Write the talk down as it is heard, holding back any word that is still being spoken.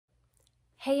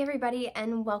Hey everybody,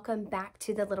 and welcome back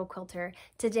to The Little Quilter.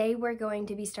 Today we're going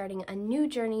to be starting a new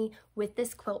journey with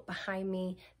this quilt behind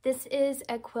me. This is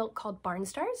a quilt called Barn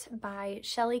Stars by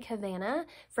Shelly Cavanagh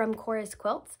from Chorus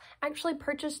Quilts. I actually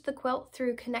purchased the quilt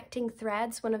through Connecting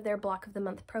Threads, one of their Block of the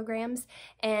Month programs,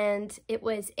 and it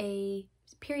was a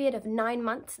period of 9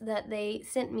 months that they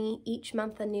sent me each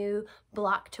month a new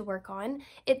block to work on.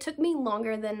 It took me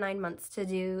longer than 9 months to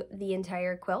do the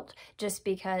entire quilt just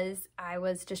because I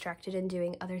was distracted in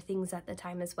doing other things at the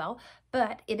time as well,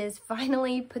 but it is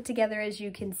finally put together, as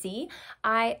you can see.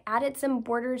 I added some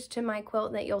borders to my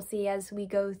quilt that you'll see as we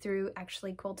go through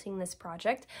actually quilting this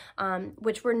project,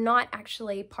 which were not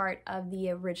actually part of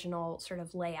the original sort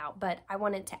of layout, but I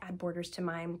wanted to add borders to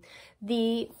mine.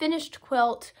 The finished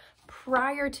quilt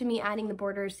prior to me adding the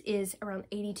borders is around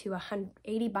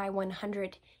 80 by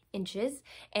 100 inches,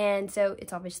 and so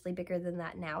it's obviously bigger than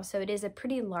that now, so it is a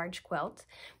pretty large quilt.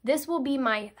 This will be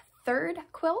my third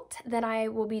quilt that I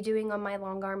will be doing on my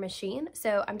Longarm machine,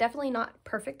 so I'm definitely not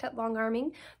perfect at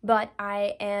longarming, but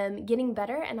I am getting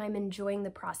better and I'm enjoying the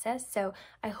process, so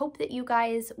I hope that you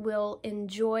guys will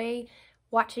enjoy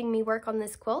watching me work on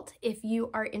this quilt. If you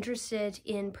are interested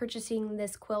in purchasing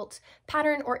this quilt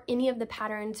pattern or any of the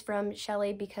patterns from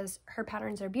Shelly, because her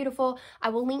patterns are beautiful, I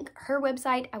will link her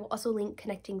website. I will also link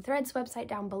Connecting Threads website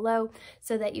down below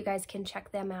so that you guys can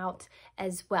check them out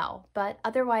as well. But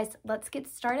otherwise, let's get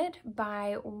started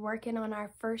by working on our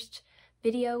first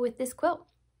video with this quilt.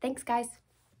 Thanks, guys.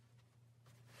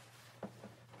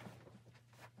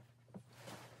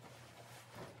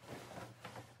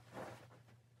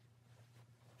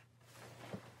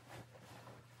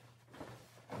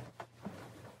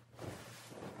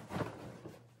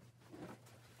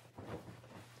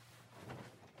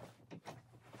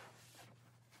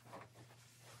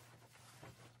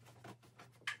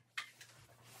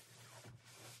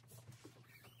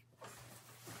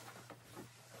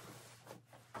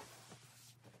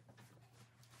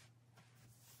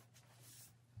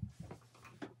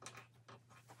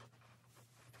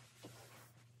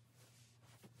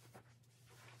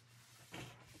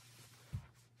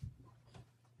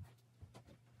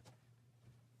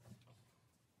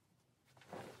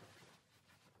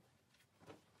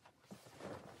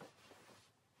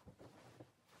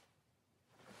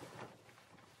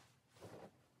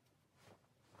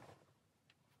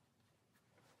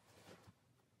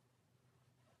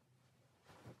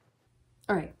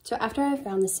 All right, so after I've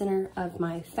found the center of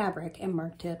my fabric and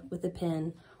marked it with a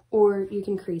pin, or you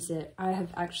can crease it, I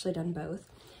have actually done both,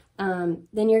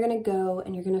 then you're gonna go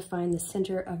and you're gonna find the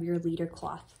center of your leader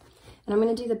cloth. And I'm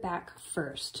gonna do the back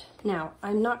first. Now,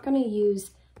 I'm not gonna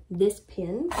use this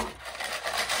pin.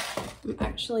 I'm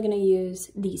actually gonna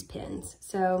use these pins.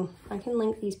 So I can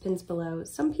link these pins below.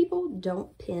 Some people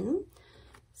don't pin.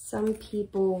 Some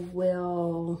people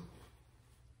will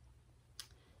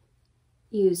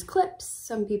use clips,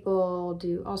 some people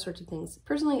do all sorts of things.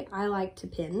 Personally, I like to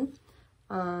pin.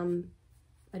 I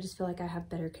just feel like I have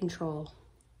better control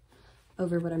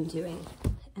over what I'm doing.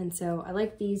 And so I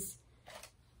like these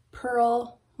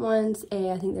pearl ones.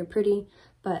 I think they're pretty,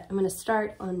 but I'm gonna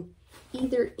start on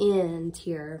either end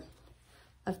here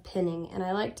of pinning. And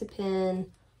I like to pin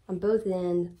on both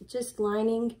ends, just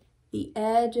lining the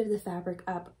edge of the fabric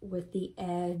up with the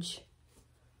edge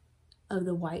of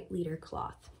the white leader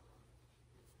cloth.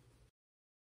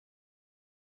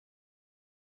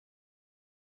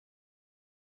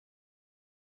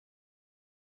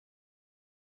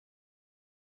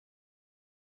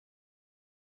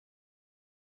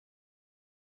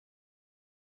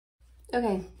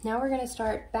 Okay, now we're gonna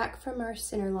start back from our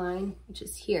center line, which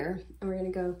is here, and we're gonna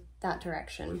go that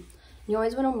direction. You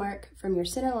always wanna mark from your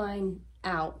center line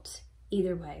out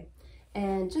either way.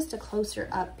 And just a closer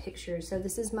up picture. So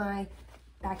this is my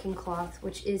backing cloth,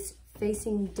 which is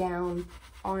facing down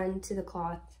onto the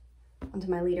cloth, onto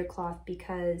my leader cloth,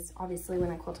 because obviously when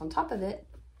I quilt on top of it,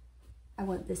 I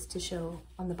want this to show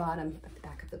on the bottom at the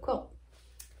back of the quilt.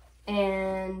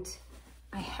 And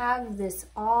I have this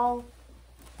all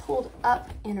pulled up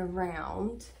and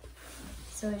around.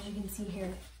 So as you can see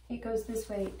here, it goes this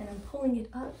way and I'm pulling it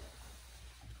up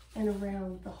and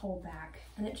around the whole back.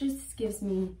 And it just gives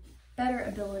me better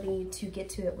ability to get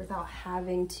to it without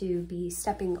having to be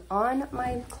stepping on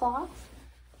my cloth,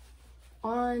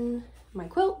 on my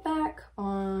quilt back,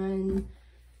 on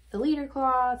the leader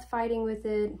cloth, fighting with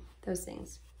it, those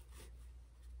things.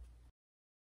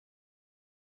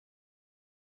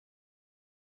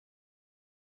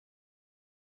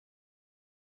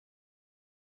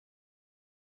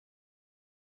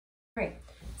 Right,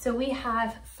 so we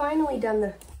have finally done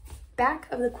the back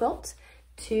of the quilt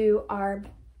to our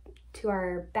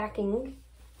backing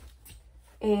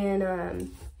and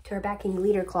to our backing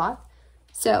leader cloth.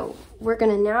 So we're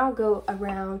gonna now go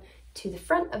around to the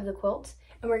front of the quilt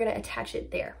and we're gonna attach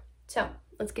it there. So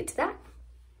let's get to that.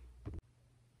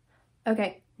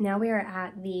 Okay, now we are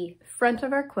at the front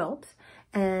of our quilt,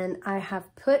 and I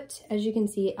have put, as you can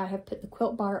see, I have put the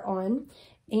quilt bar on,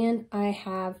 and I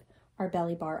have our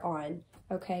belly bar on,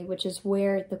 okay, which is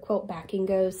where the quilt backing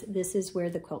goes. This is where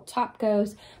the quilt top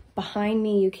goes. Behind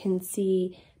me, you can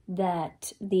see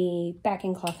that the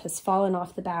backing cloth has fallen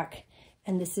off the back,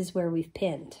 and this is where we've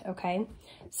pinned, okay?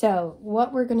 So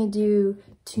what we're gonna do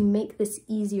to make this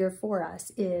easier for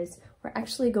us is we're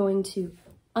actually going to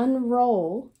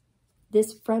unroll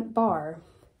this front bar,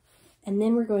 and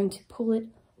then we're going to pull it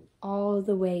all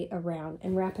the way around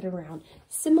and wrap it around,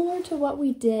 similar to what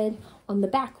we did on the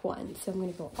back one. So I'm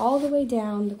going to go all the way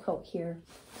down the quilt here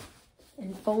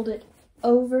and fold it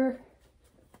over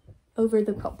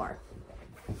the quilt bar.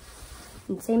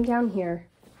 And same down here.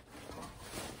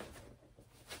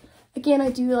 Again,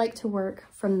 I do like to work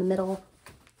from the middle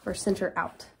or center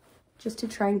out, just to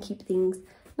try and keep things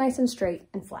nice and straight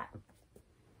and flat.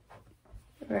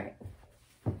 All right.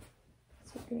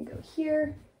 So we're gonna go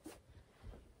here.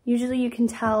 Usually you can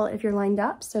tell if you're lined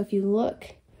up. So if you look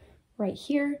right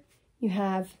here, you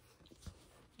have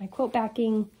my quilt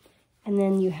backing, and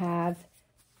then you have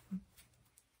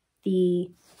the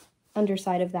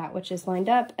underside of that, which is lined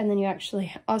up. And then you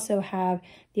actually also have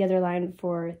the other line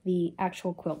for the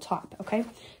actual quilt top, okay?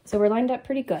 So we're lined up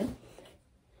pretty good.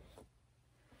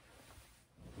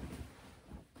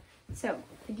 So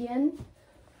again,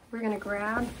 we're gonna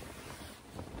grab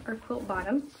our quilt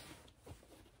backing,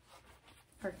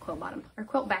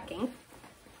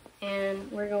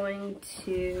 and we're going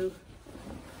to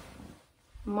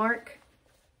mark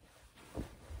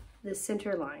the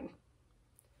center line.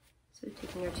 So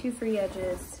taking our two free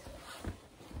edges,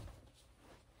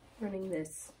 running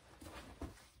this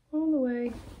all the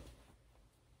way,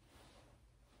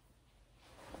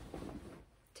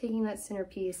 taking that center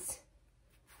piece,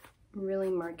 really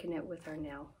marking it with our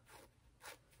nail.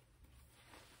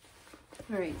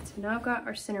 All right, so now I've got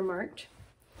our center marked.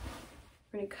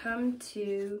 We're gonna come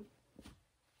to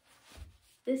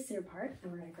this center part,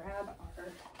 and we're gonna grab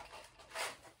our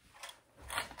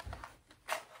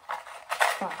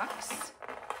box.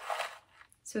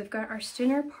 So we've got our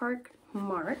center part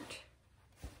marked,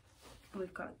 and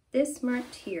we've got this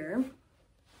marked here.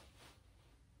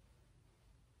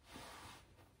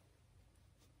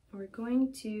 And we're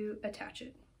going to attach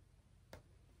it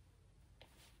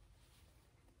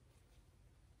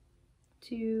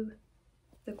to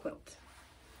the quilt.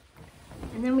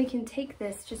 And then we can take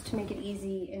this, just to make it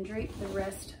easy, and drape the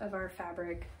rest of our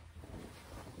fabric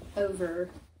over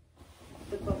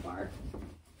the quilt bar.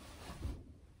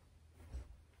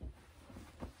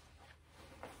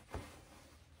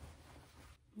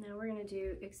 Now we're going to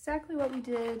do exactly what we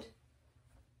did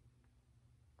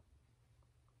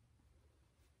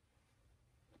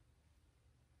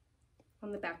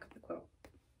on the back of the quilt.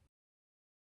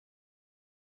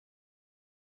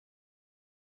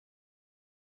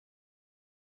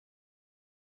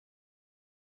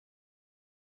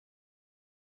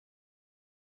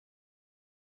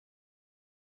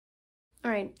 All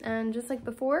right, and just like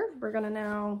before, we're gonna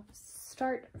now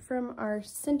start from our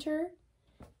center,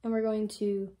 and we're going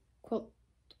to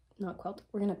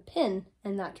we're gonna pin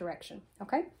in that direction,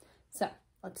 okay? So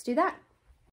let's do that.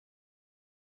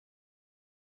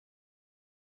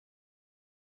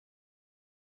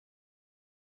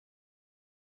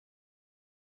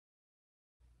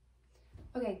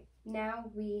 Okay, now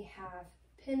we have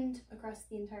pinned across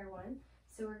the entire one,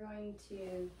 so we're going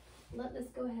to let this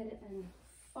go ahead and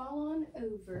fall on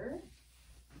over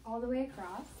all the way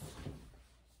across.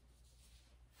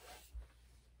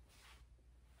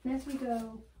 And as we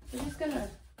go, we're just gonna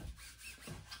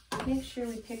make sure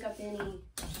we pick up any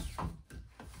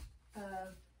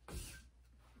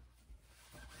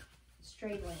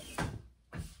stray lines.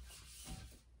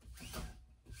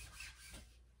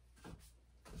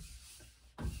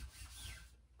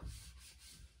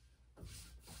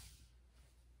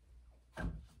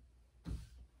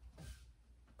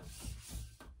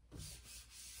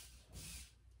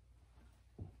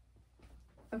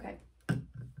 Okay,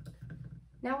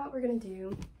 now what we're gonna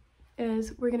do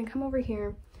is we're gonna come over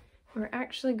here. We're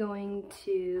actually going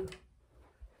to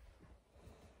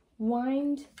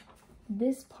wind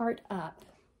this part up.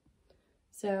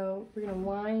 So we're gonna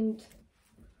wind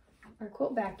our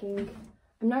quilt backing.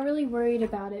 I'm not really worried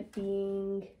about it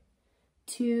being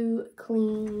too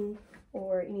clean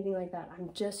or anything like that.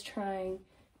 I'm just trying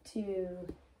to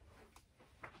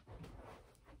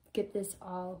get this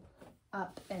all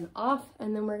up and off,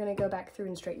 and then we're gonna go back through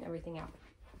and straighten everything out.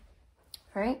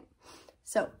 All right,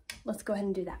 so let's go ahead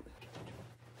and do that.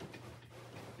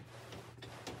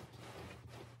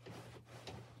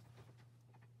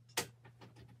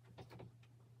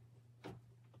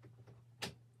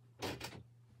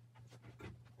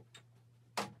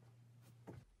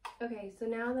 Okay, so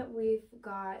now that we've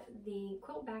got the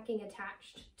quilt backing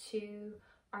attached to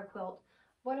our quilt,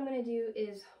 what I'm going to do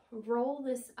is roll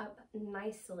this up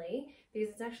nicely, because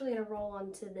it's actually going to roll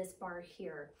onto this bar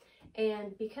here.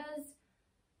 And because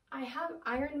I have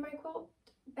ironed my quilt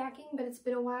backing, but it's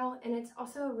been a while, and it's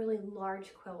also a really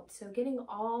large quilt, so getting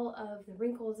all of the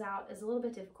wrinkles out is a little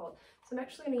bit difficult. So I'm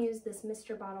actually going to use this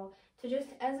mister bottle to just,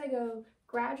 as I go,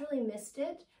 gradually mist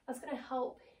it. That's going to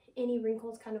help any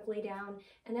wrinkles kind of lay down,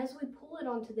 and as we pull it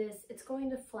onto this, it's going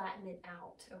to flatten it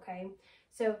out. Okay,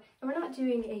 so, and we're not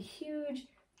doing a huge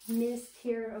mist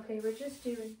here. Okay, we're just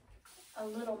doing a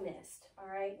little mist. All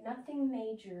right, nothing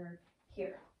major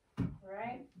here. All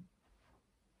right,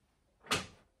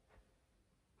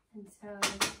 and so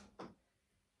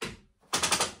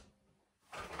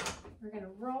we're going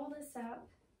to roll this up.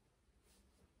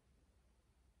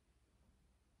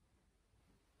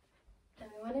 And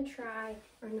we want to try,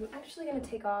 and I'm actually going to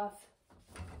take off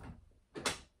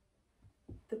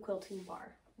the quilting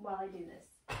bar while I do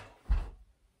this.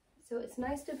 So it's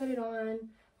nice to put it on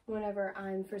whenever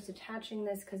I'm first attaching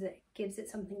this, because it gives it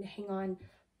something to hang on.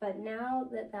 But now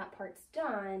that that part's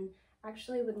done, I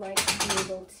actually would like to be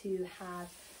able to have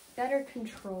better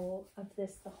control of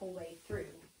this the whole way through.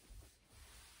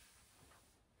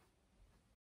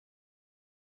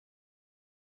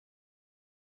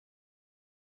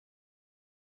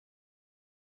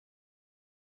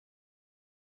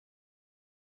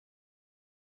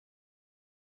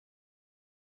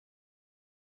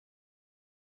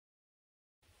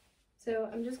 So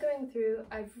I'm just going through,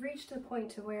 I've reached a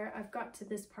point to where I've got to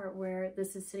this part where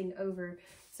this is sitting over,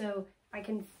 so I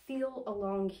can feel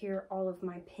along here all of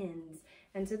my pins.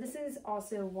 And so this is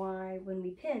also why when we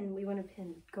pin, we want to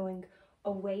pin going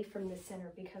away from the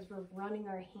center, because we're running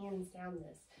our hands down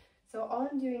this. So all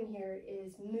I'm doing here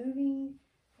is moving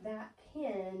that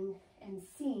pin and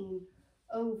seam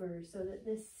over so that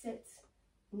this sits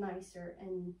nicer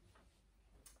and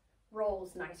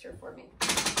rolls nicer for me.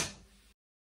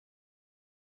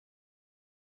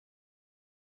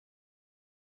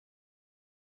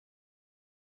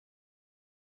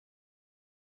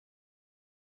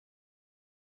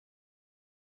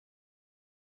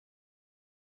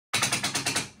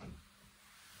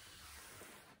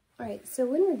 All right, so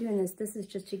when we're doing this, this is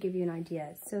just to give you an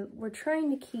idea. So we're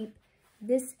trying to keep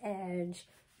this edge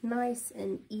nice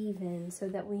and even so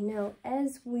that we know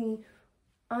as we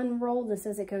unroll this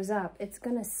as it goes up, it's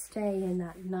gonna stay in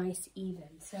that nice even.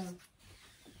 So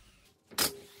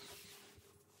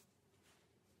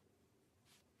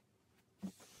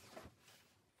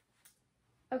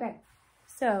okay,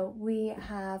 so we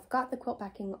have got the quilt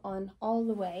backing on all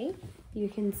the way. You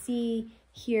can see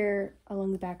here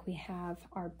along the back we have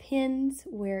our pins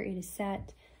where it is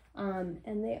set,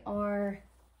 and they are,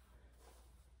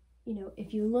 you know,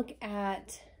 if you look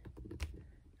at,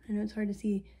 I know it's hard to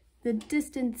see, the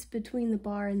distance between the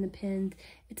bar and the pins,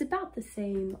 it's about the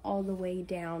same all the way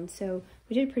down. So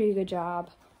we did a pretty good job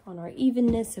on our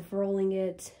evenness of rolling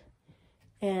it,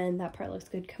 and that part looks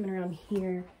good. Coming around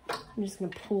here, I'm just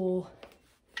gonna pull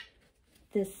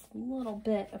this little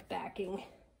bit of backing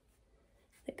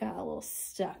that got a little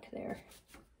stuck there.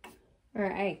 All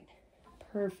right,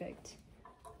 perfect.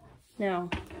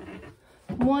 Now,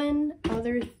 one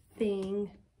other thing,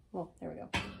 well, there we go.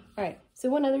 All right, so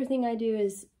one other thing I do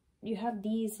is you have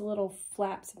these little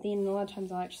flaps at the end, and a lot of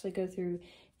times I'll actually go through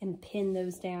and pin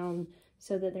those down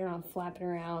so that they're not flapping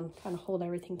around, kind of hold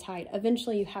everything tight.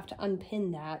 Eventually you have to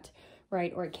unpin that,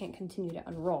 right, or it can't continue to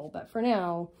unroll. But for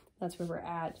now, that's where we're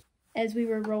at. As we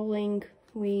were rolling,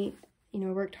 we, you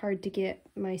know, worked hard to get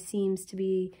my seams to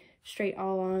be straight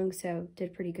all along, so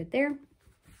did pretty good there.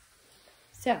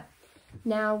 So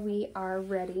now we are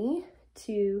ready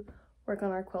to work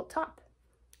on our quilt top.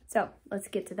 So let's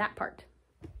get to that part.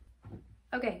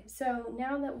 Okay, so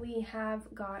now that we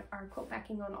have got our quilt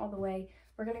backing on all the way,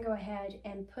 we're gonna go ahead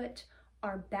and put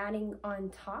our batting on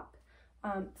top.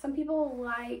 Some people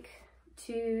like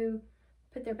to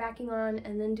put their backing on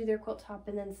and then do their quilt top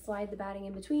and then slide the batting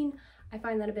in between. I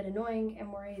find that a bit annoying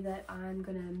and worry that I'm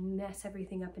gonna mess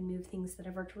everything up and move things that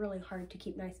I've worked really hard to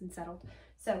keep nice and settled.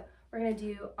 So we're gonna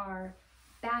do our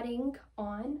batting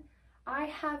on. I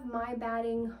have my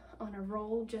batting on a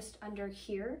roll just under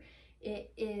here.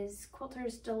 It is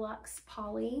Quilter's Deluxe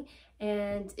Poly,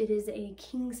 and it is a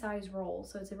king size roll,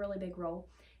 so it's a really big roll.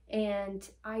 and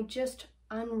I just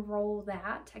unroll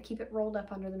that. I keep it rolled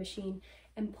up under the machine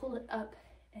and pull it up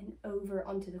and over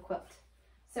onto the quilt.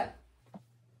 So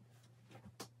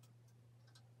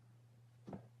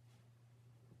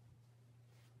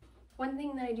one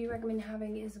thing that I do recommend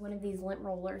having is one of these lint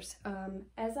rollers.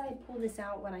 As I pull this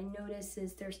out, what I notice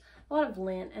is there's a lot of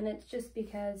lint, and it's just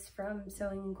because from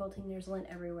sewing and quilting there's lint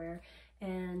everywhere,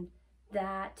 and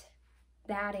that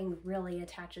batting really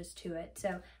attaches to it.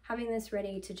 So having this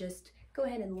ready to just go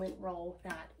ahead and lint roll,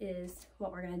 that is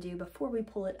what we're going to do before we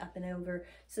pull it up and over,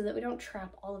 so that we don't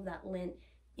trap all of that lint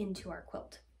into our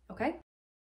quilt. Okay?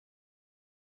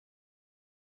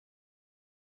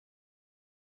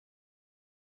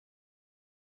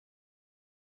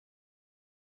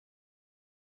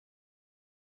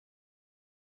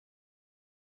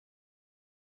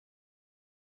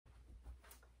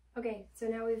 Okay, so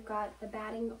now we've got the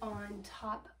batting on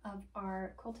top of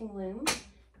our quilting loom.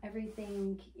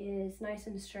 Everything is nice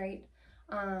and straight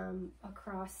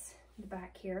across the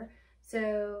back here.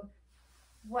 So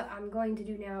what I'm going to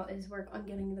do now is work on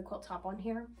getting the quilt top on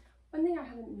here. One thing I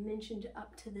haven't mentioned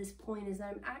up to this point is that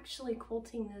I'm actually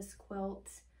quilting this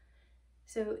quilt,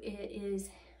 so it is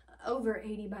over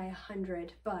 80 by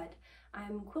 100, but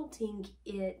I'm quilting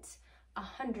it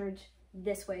 100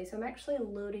 this way. So I'm actually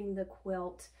loading the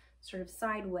quilt sort of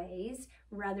sideways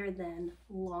rather than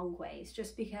long ways,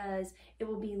 just because it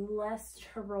will be less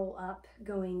to roll up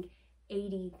going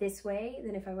 80 this way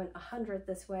than if I went 100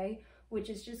 this way, which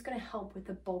is just going to help with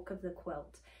the bulk of the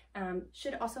quilt.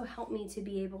 Should also help me to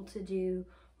be able to do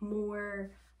more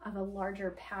of a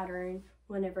larger pattern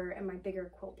whenever in my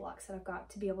bigger quilt blocks that I've got,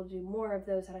 to be able to do more of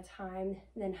those at a time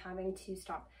than having to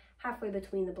stop halfway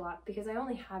between the block, because I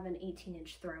only have an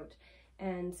 18-inch throat.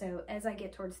 And so as I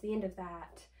get towards the end of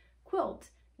that quilt,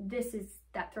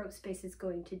 that throat space is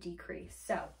going to decrease.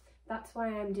 So that's why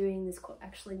I'm doing this quilt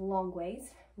actually long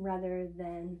ways rather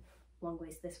than long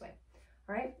ways this way.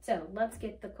 All right, so let's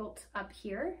get the quilt up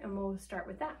here and we'll start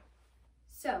with that.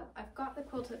 So I've got the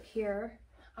quilt up here.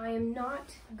 I am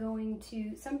not going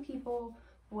to, some people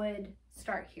would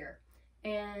start here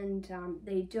and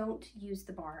they don't use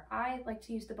the bar. I like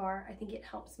to use the bar. I think it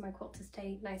helps my quilt to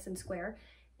stay nice and square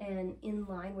and in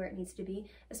line where it needs to be,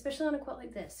 especially on a quilt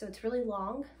like this. So it's really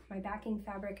long. My backing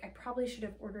fabric, I probably should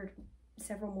have ordered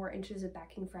several more inches of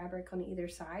backing fabric on either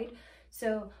side.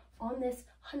 So on this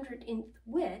 100-inch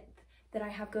width that I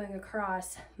have going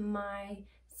across, my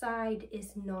side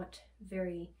is not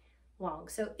very long.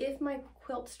 So if my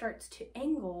quilt starts to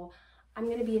angle, I'm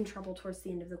going to be in trouble towards the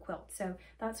end of the quilt. So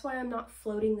that's why I'm not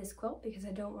floating this quilt, because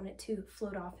I don't want it to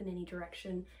float off in any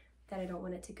direction that I don't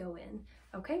want it to go in.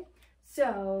 Okay,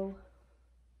 so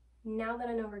now that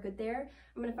I know we're good there,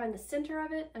 I'm going to find the center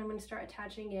of it and I'm going to start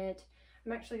attaching it.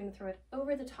 I'm actually going to throw it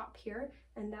over the top here,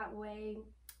 and that way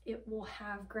it will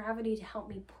have gravity to help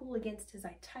me pull against as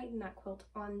I tighten that quilt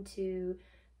onto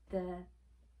the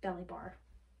belly bar.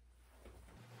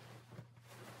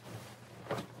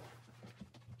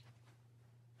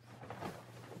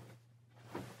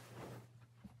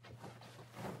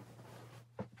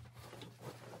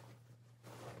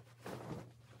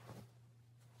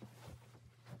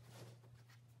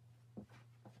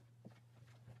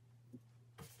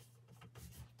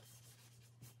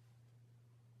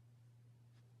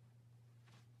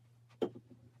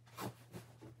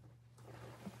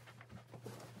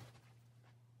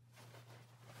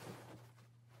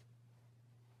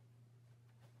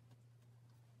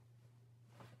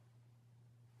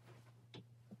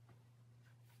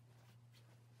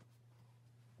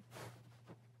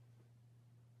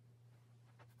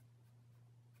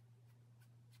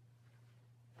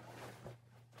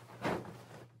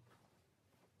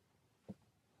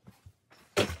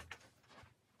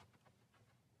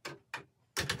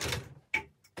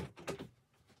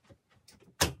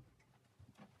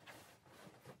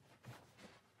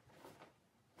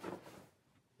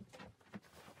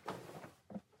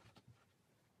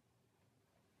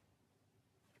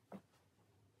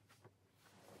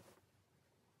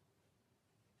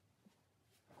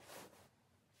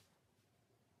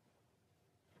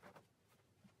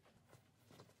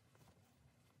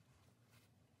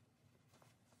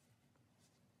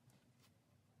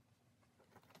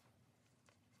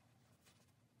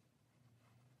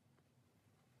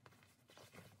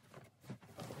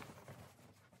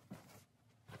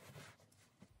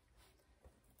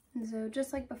 And so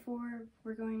just like before,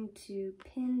 we're going to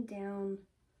pin down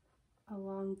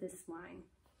along this line,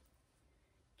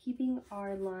 keeping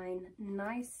our line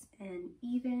nice and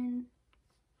even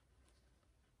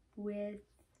with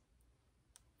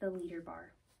the leader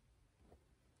bar.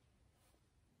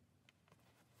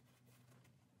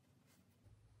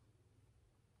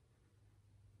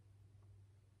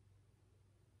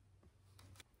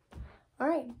 All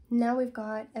right, now we've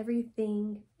got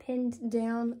everything pinned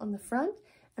down on the front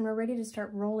and we're ready to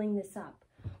start rolling this up.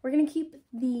 We're gonna keep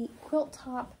the quilt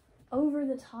top over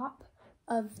the top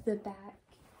of the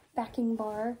backing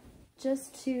bar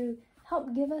just to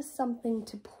help give us something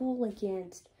to pull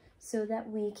against so that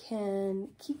we can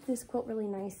keep this quilt really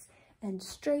nice and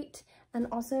straight. And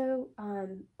also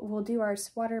we'll do our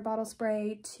water bottle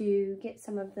spray to get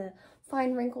some of the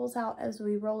fine wrinkles out as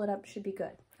we roll it up. Should be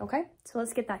good. Okay, so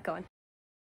let's get that going.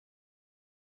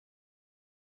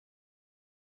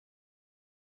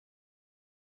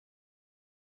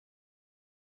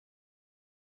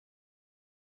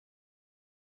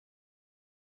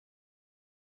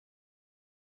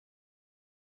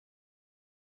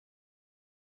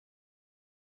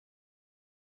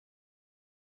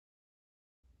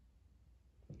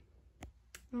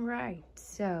 Right,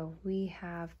 so we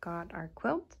have got our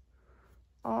quilt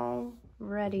all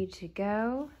ready to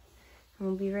go. And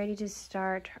we'll be ready to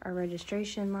start our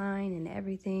registration line and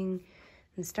everything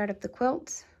and start up the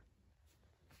quilt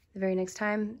the very next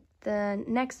time. The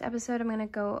next episode, I'm going to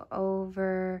go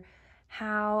over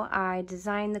how I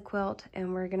designed the quilt,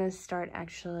 and we're going to start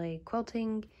actually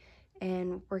quilting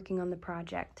and working on the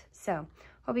project. So,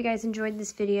 hope you guys enjoyed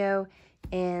this video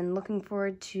and looking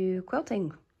forward to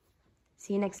quilting.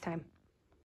 See you next time.